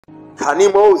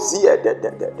Kanimo zia de de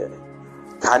de de.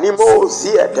 Kanimo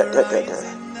zia de de de de.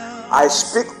 I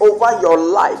speak over your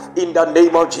life in the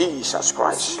name of Jesus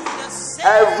Christ.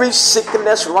 Every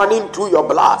sickness running through your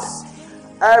blood,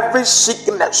 every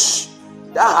sickness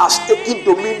that has taken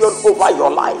dominion over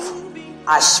your life,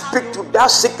 I speak to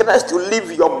that sickness to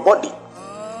leave your body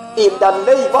in the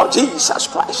name of Jesus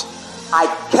Christ. I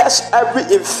curse every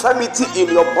infirmity in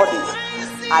your body.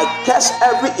 I curse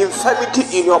every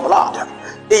infirmity in your blood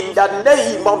in the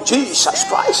name of Jesus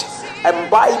Christ.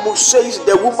 And Bible says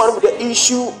the woman with the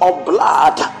issue of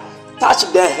blood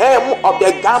touched the hem of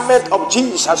the garment of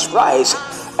Jesus Christ,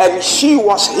 and she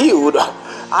was healed.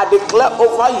 I declare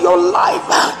over your life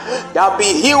that be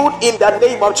healed in the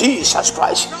name of Jesus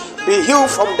Christ. Be healed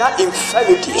from that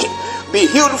infirmity. Be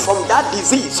healed from that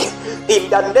disease in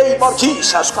the name of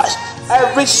Jesus Christ.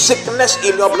 Every sickness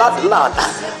in your bloodline,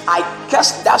 I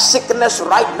curse that sickness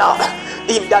right now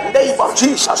in the name of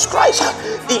Jesus Christ.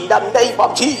 In the name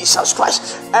of Jesus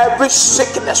Christ, every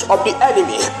sickness of the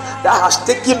enemy that has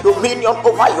taken dominion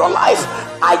over your life,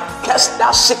 I curse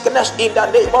that sickness in the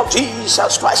name of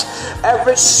Jesus Christ.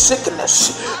 Every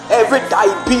sickness, every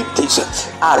diabetes,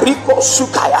 Ariko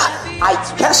Sukaya, I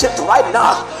curse it right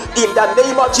now in the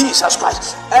name of Jesus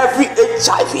Christ. Every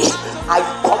HIV, I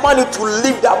command it to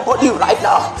leave that body right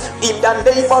now in the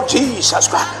name of Jesus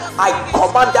Christ. I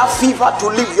command that fever to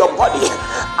leave your body.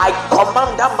 I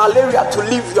command that malaria to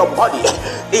leave your body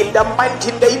in the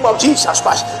mighty name of Jesus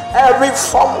Christ. Every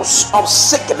form of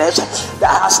sickness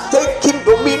that has taken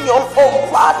dominion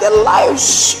over the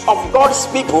lives of God's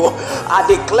people, I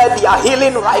declare their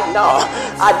healing right now.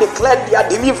 I declare their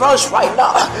deliverance right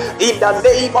now in the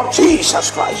name of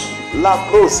Jesus Christ. La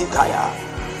Prosikaya,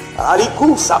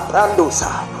 Ariku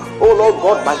Saprandosa. Oh Lord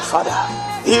God, my Father,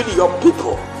 heal your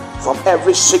people from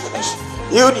every sickness.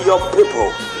 Heal your people.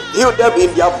 Heal them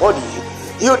in their body.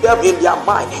 Heal them in their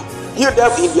mind. Heal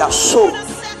them in their soul.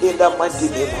 In the mighty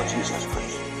name of Jesus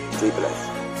Christ. Be blessed.